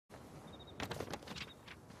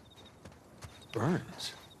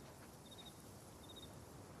Burns.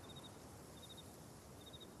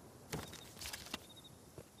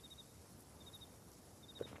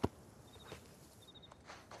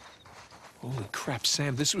 Holy crap,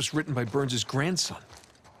 Sam, this was written by Burns' grandson.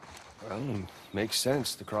 Well, makes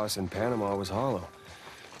sense. The cross in Panama was hollow.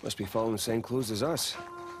 Must be following the same clues as us.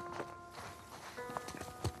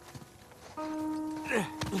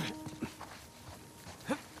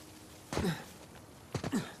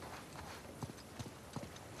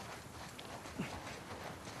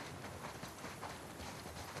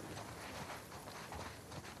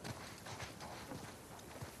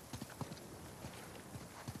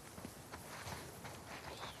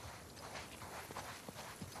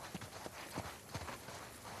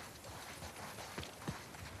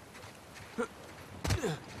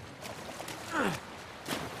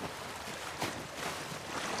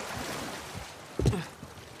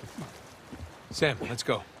 Sam, let's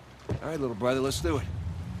go. All right, little brother, let's do it.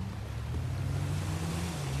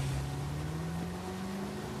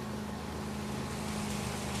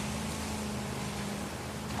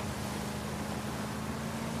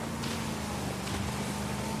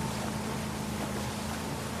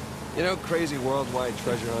 You know, crazy worldwide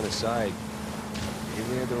treasure on his side. Maybe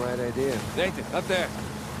we had the right idea. Nathan, up there.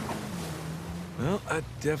 Well, that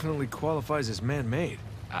definitely qualifies as man-made.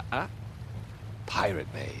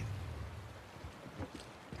 Pirate-made.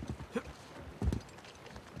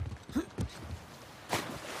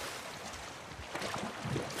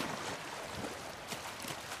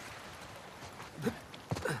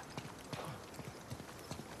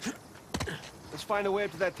 Let's find a way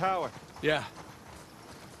up to that tower. Yeah.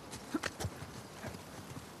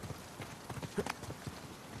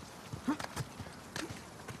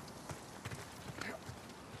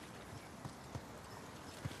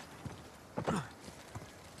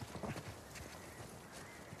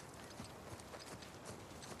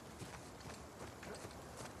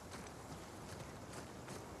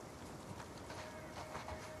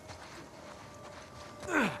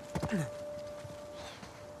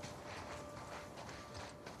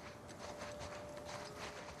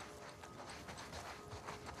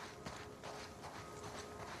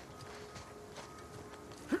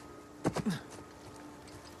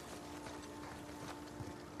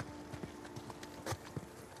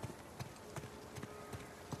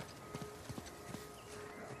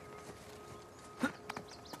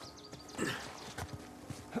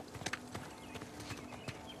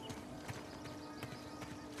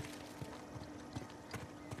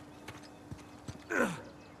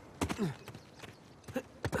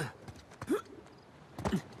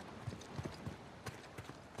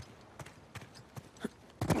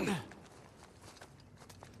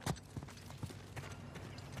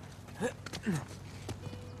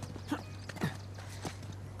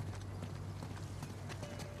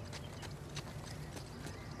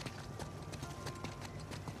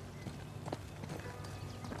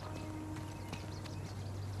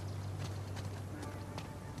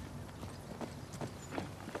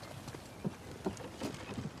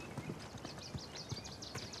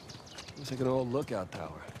 Looks like an old lookout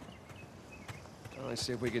tower. Well, let's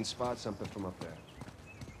see if we can spot something from up there.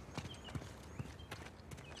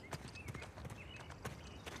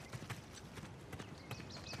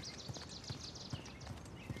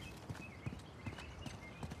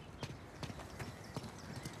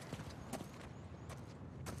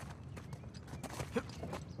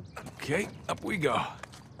 Okay, up we go.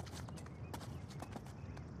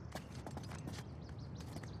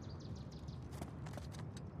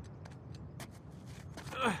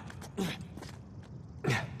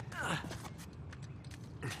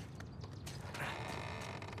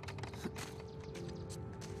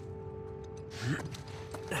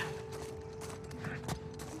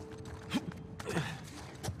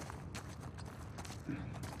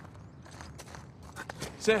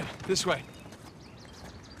 Sam, this way.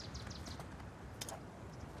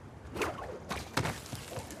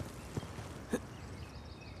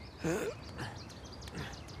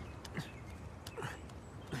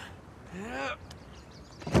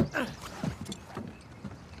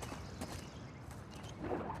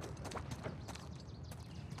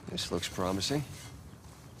 This looks promising.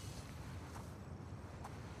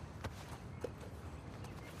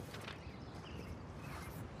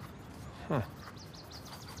 Huh.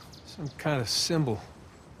 Some kind of symbol.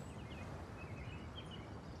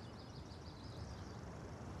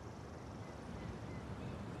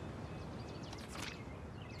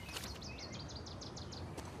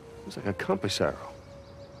 Looks like a compass arrow.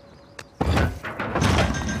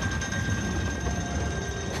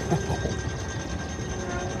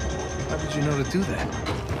 How did you know to do that?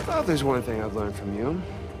 Well, if there's one thing I've learned from you,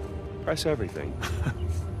 press everything.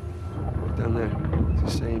 Look down there. It's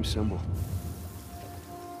the same symbol.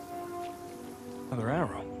 Another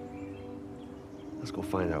arrow. Let's go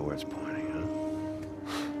find out where it's pointing, huh?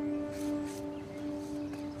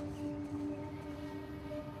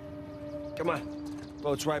 Come on.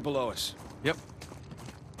 Boat's right below us. Yep.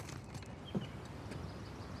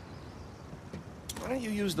 Why don't you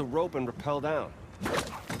use the rope and rappel down?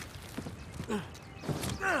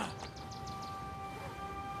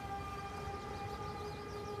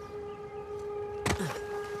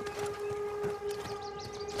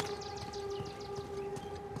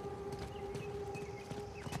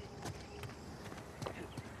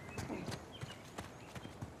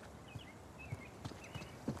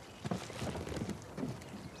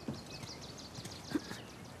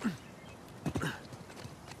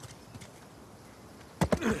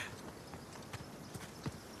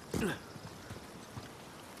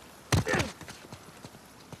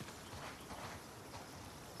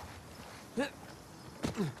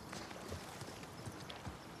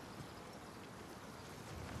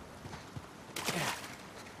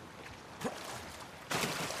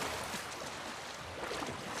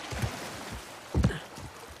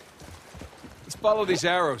 Let's follow these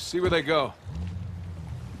arrows, see where they go.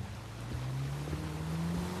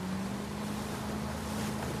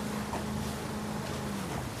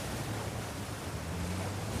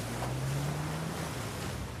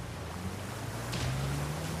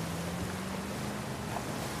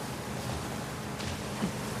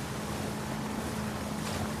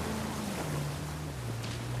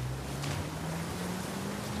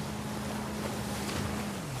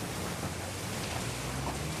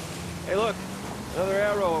 Hey, look. Another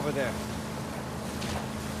arrow over there.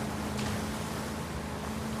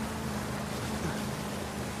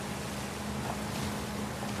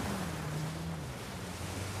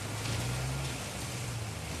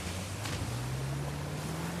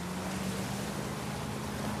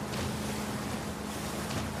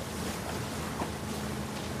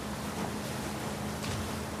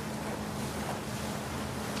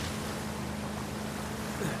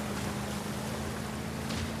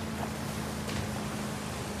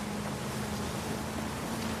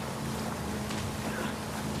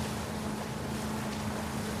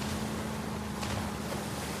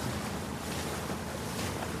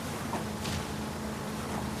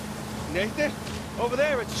 Nathan? Over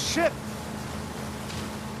there, it's a ship!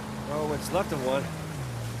 Oh, what's left of one.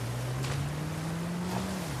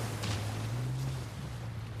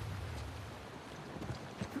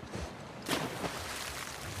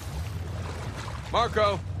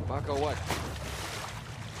 Marco! Marco, what?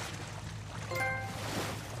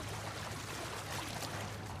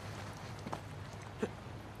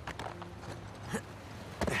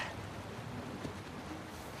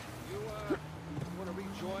 You want to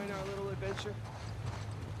rejoin our little adventure?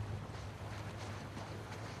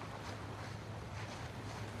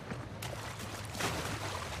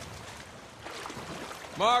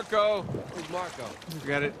 Marco! Who's Marco?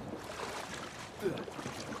 Forget it.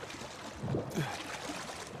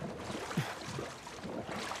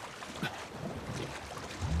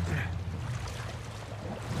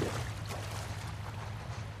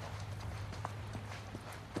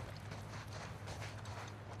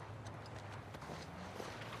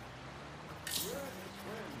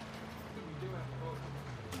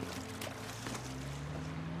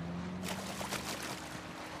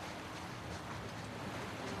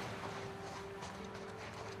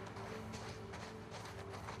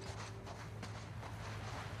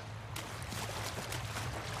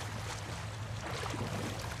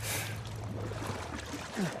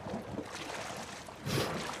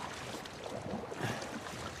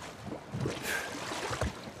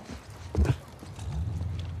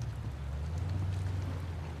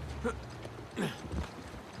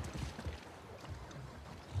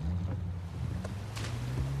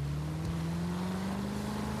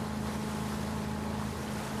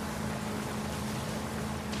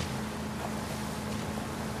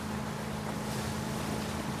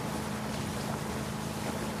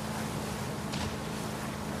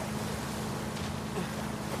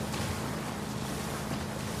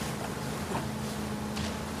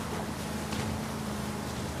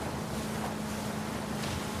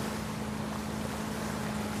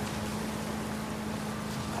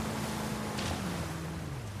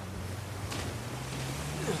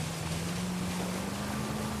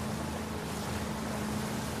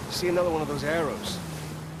 See another one of those arrows.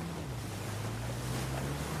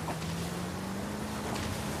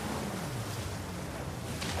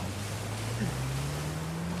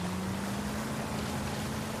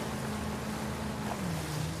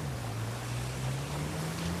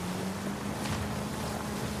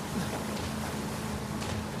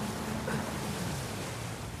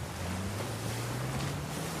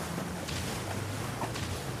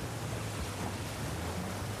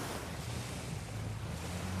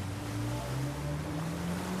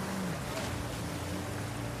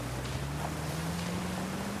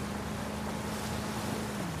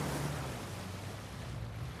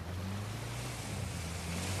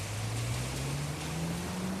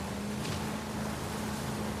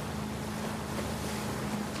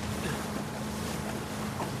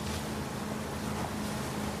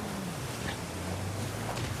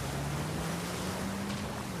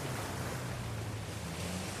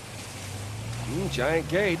 Giant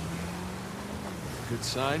gate. Good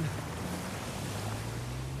sign.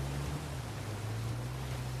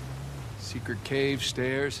 Secret cave,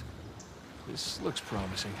 stairs. This looks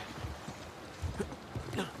promising.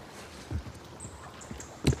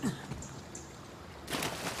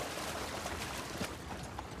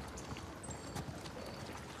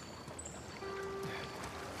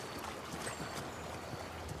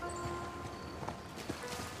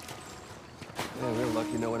 Yeah, we're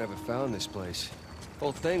lucky no one ever found this place.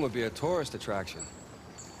 Whole thing would be a tourist attraction.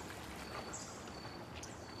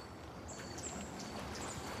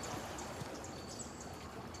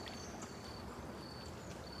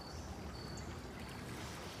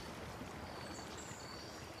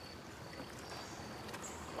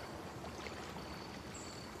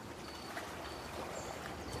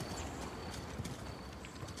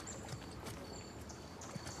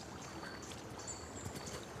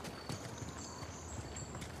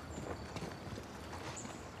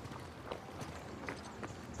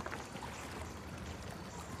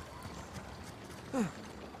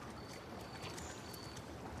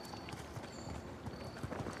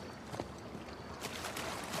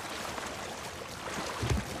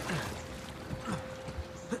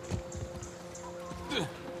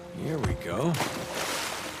 Here we go.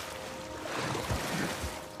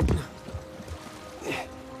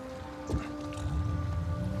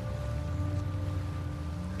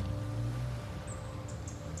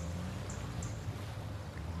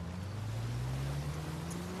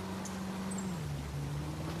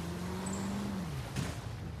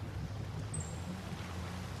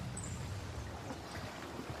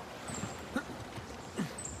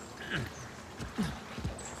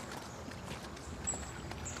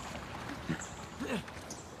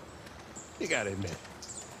 You gotta admit,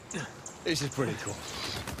 this is pretty cool.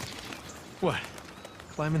 What?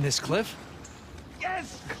 Climbing this cliff?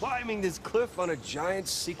 Yes! Climbing this cliff on a giant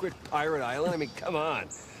secret pirate island? I mean, come on.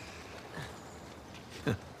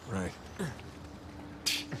 Right.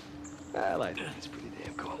 I like it. It's pretty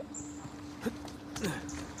damn cool.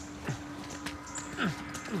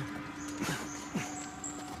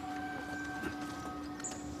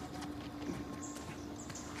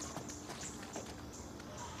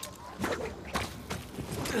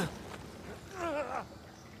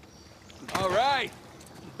 All right.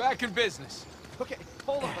 Back in business. Okay,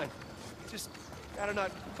 hold on. Just gotta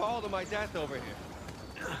not fall to my death over here.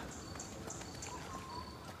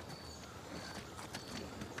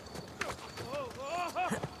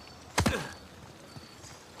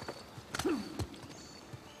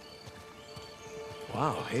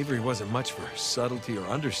 Wow, Avery wasn't much for subtlety or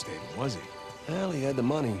understatement, was he? Well, he had the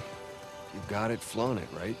money. You got it, flown it,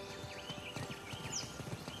 right?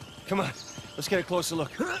 Come on, let's get a closer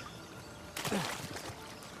look.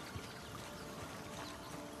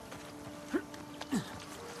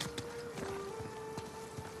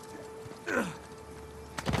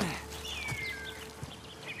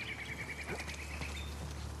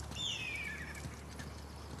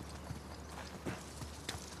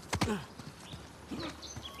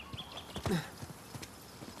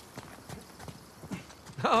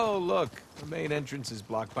 Oh, look. The main entrance is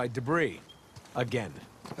blocked by debris. Again.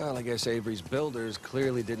 Well, I guess Avery's builders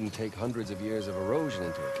clearly didn't take hundreds of years of erosion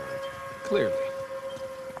into account. Clearly.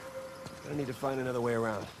 I need to find another way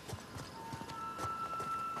around.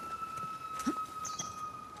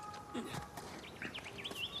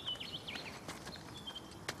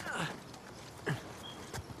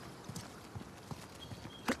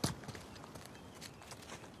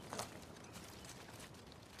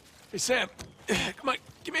 Hey, Sam. Come on,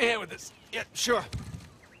 give me a hand with this. Yeah, sure.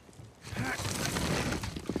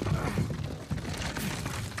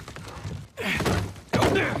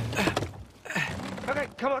 Okay,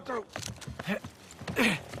 come on through.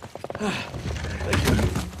 Yeah,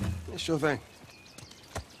 sure thing.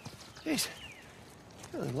 Jeez.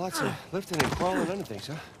 Really lots of lifting and crawling underthings,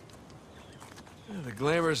 huh? The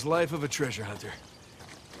glamorous life of a treasure hunter.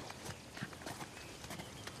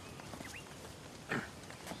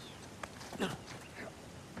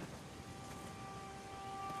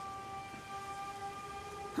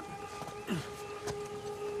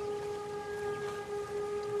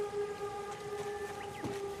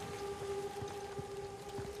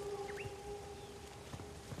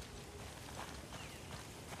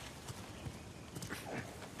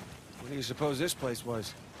 What do you suppose this place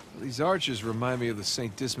was? These arches remind me of the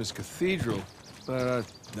St. Dismas Cathedral, but,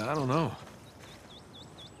 I don't know.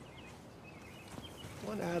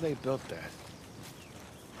 Wonder how they built that.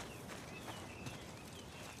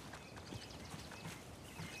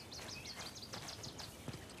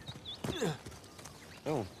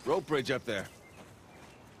 Oh, rope bridge up there.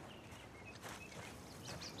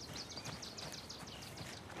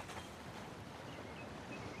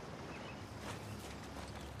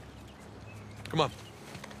 Come on.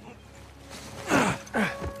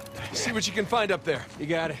 See what you can find up there. You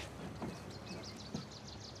got it.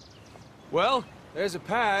 Well? There's a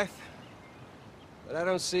path, but I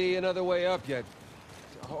don't see another way up yet.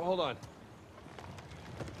 Hold on.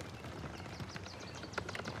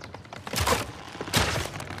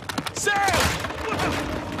 Sam!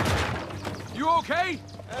 You okay?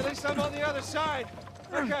 At least I'm on the other side.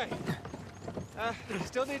 Okay.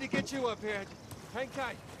 Still need to get you up here. Hang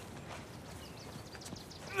tight.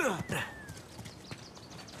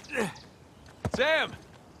 Sam!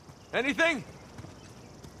 Anything?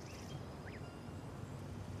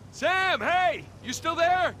 Sam, hey! You still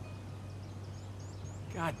there?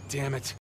 God damn it.